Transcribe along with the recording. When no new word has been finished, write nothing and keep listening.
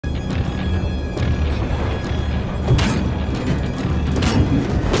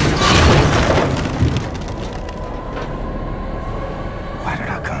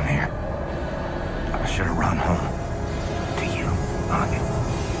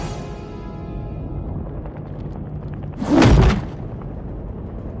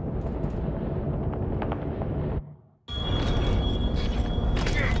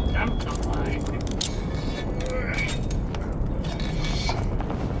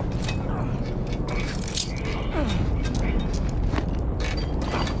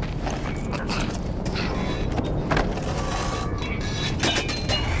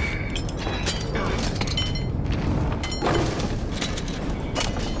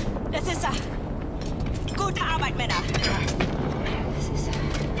Das ist er. Gute Arbeit, Männer. Das ist er.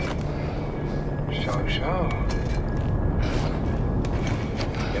 Schau, schau.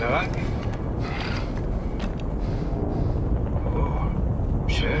 General? Oh,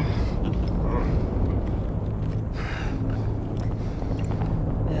 schön.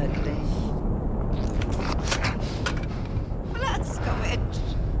 Wirklich. Blazkowicz.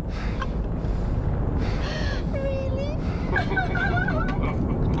 Really?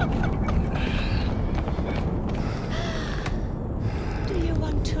 Do you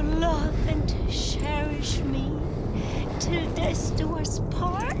want to love and cherish me till death do us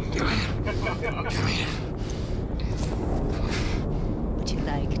part? Come here. Would you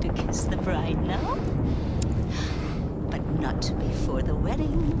like to kiss the bride now? But not before the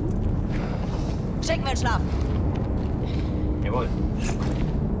wedding. Schicken wir schlafen. Jawohl.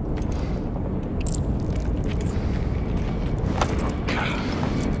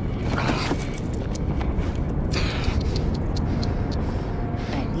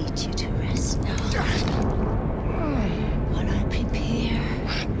 I need you to rest now. While I prepare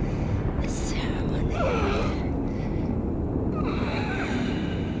the ceremony.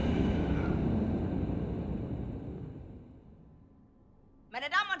 Meine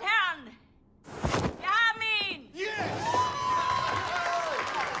Damen und Herren, wir haben ihn!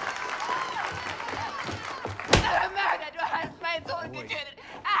 Mörder, du hast meinen Sohn getötet!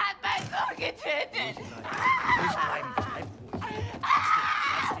 Er hat meinen Sohn getötet! Ruhig bleiben, bleib ruhig.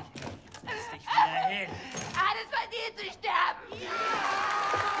 Setz dich wieder hin. Er hat es verdient zu sterben!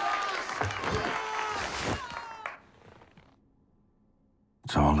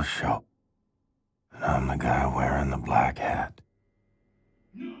 It's all a show. And I'm the guy wearing the black hat.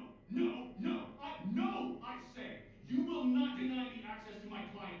 No, I say, you will not deny me access to my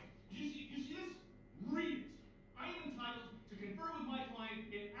client. You see this? Read it. I am entitled to confer with my client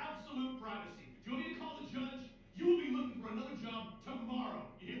in absolute privacy. Do you want me to call the judge? You will be looking for another job tomorrow.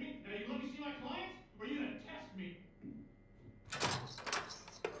 You hear me? And are you let me see my client? Or are you gonna test me?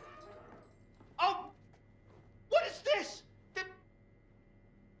 What is this?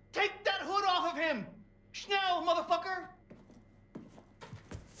 Take that hood off of him! Schnell, motherfucker!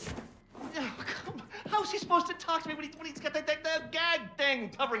 Oh, come on. How's he supposed to talk to me when he's got that gag thing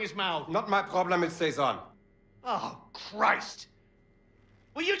covering his mouth? Not my problem, it stays on. Oh, Christ!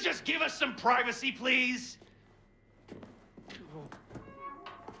 Will you just give us some privacy, please?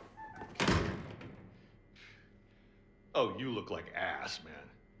 Oh, you look like ass,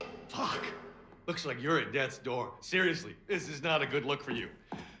 man. Fuck. Looks like you're at death's door. Seriously, this is not a good look for you.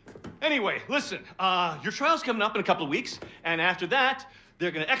 Anyway, listen, your trial's coming up in a couple of weeks, and after that,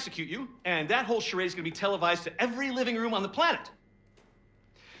 they're gonna execute you, and that whole charade is gonna be televised to every living room on the planet.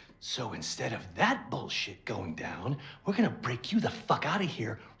 So instead of that bullshit going down, we're gonna break you the fuck out of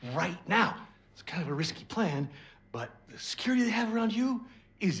here right now. It's kind of a risky plan, but the security they have around you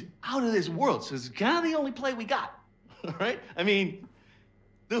is out of this world, so it's kind of the only play we got, all right? I mean,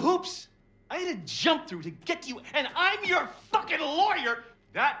 the hoops I had to jump through to get to you, and I'm your fucking lawyer.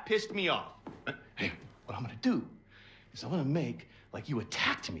 That pissed me off. Hey, what I'm gonna do is I'm gonna make like you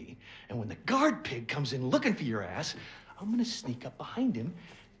attacked me, and when the guard pig comes in looking for your ass, I'm gonna sneak up behind him,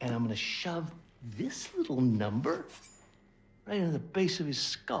 and I'm gonna shove this little number right into the base of his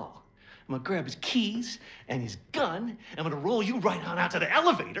skull. I'm gonna grab his keys and his gun, and I'm gonna roll you right on out to the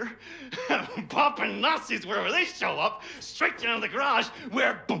elevator, popping Nazis wherever they show up, straight down to the garage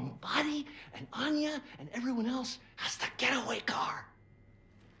where Bombati and Anya and everyone else has the getaway car.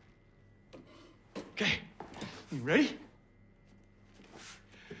 Okay, you ready?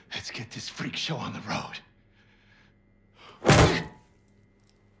 Let's get this freak show on the road.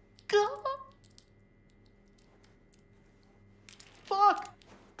 Go. Fuck.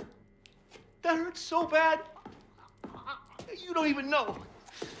 That hurts so bad. You don't even know.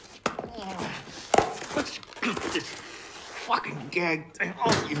 Let's get this fucking gag thing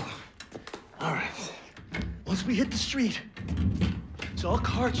off you. All right. Once we hit the street, it's all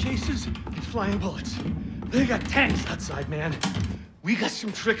car chases and flying bullets. They got tanks outside, man. We got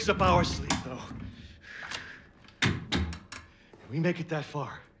some tricks up our sleeve, though. If we make it that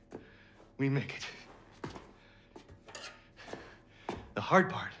far, we make it. The hard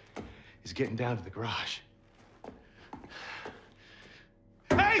part is getting down to the garage.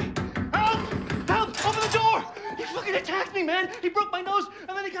 Hey! Help! Help! Open the door! He fucking attacked me, man! He broke my nose,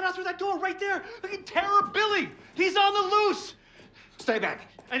 and then he got out through that door right there! Fucking Terror Billy! He's on the loose! Stay back.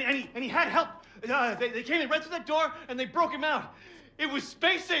 And he had help. They came in right through that door, and they broke him out. It was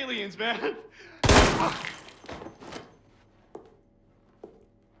space aliens, man!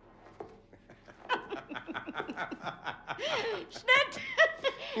 Schnitt!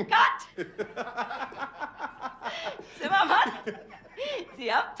 Gott! Zimmermann,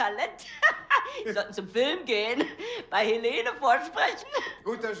 Sie haben Talent. Sie sollten zum Film gehen, bei Helene vorsprechen.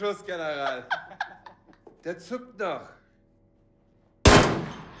 Guter Schuss, General. Der zuckt noch.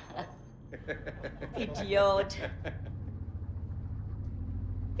 Idiot.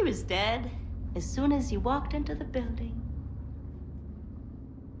 He was dead as soon as you walked into the building.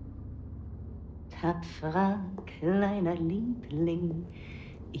 Tapferer kleiner Liebling,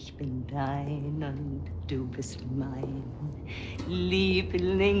 ich bin dein und du bist mein.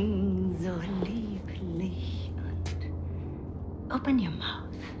 Liebling, so lieblich und open your mouth.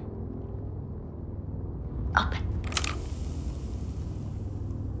 Open.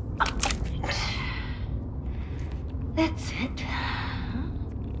 Open it. That's it.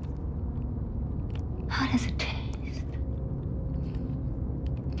 How does it taste?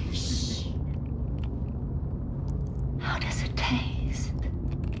 Shh. How does it taste?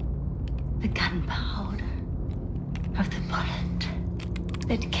 The gunpowder of the bullet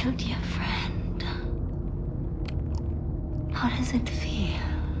that killed your friend. How does it feel?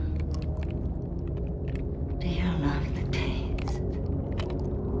 Do you love the taste?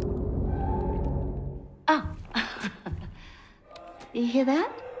 Oh. You hear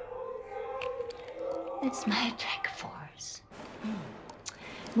that? It's my attack force.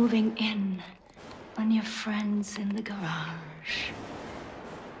 Moving in on your friends in the garage.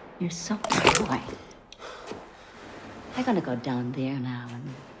 You're so boy. I'm gonna go down there now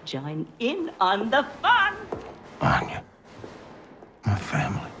and join in on the fun. Anya, my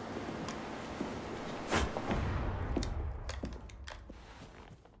family.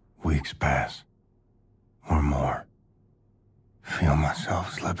 Weeks pass, or more. Feel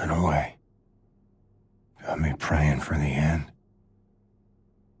myself slipping away. Got me praying for the end.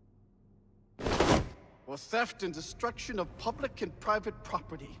 Or theft and destruction of public and private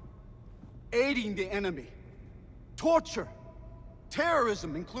property, aiding the enemy, torture,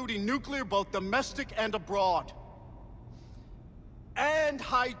 terrorism, including nuclear, both domestic and abroad, and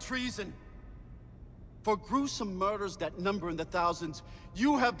high treason. For gruesome murders that number in the thousands,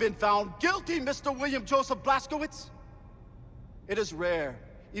 you have been found guilty, Mr. William Joseph Blazkowicz. It is rare,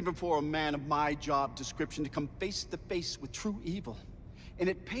 even for a man of my job description, to come face to face with true evil. And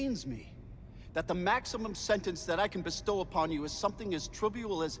it pains me that the maximum sentence that I can bestow upon you is something as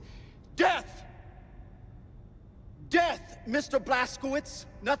trivial as death! Death, Mr. Blazkowicz!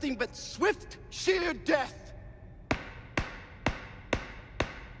 Nothing but swift, sheer death!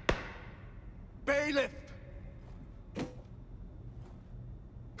 Bailiff!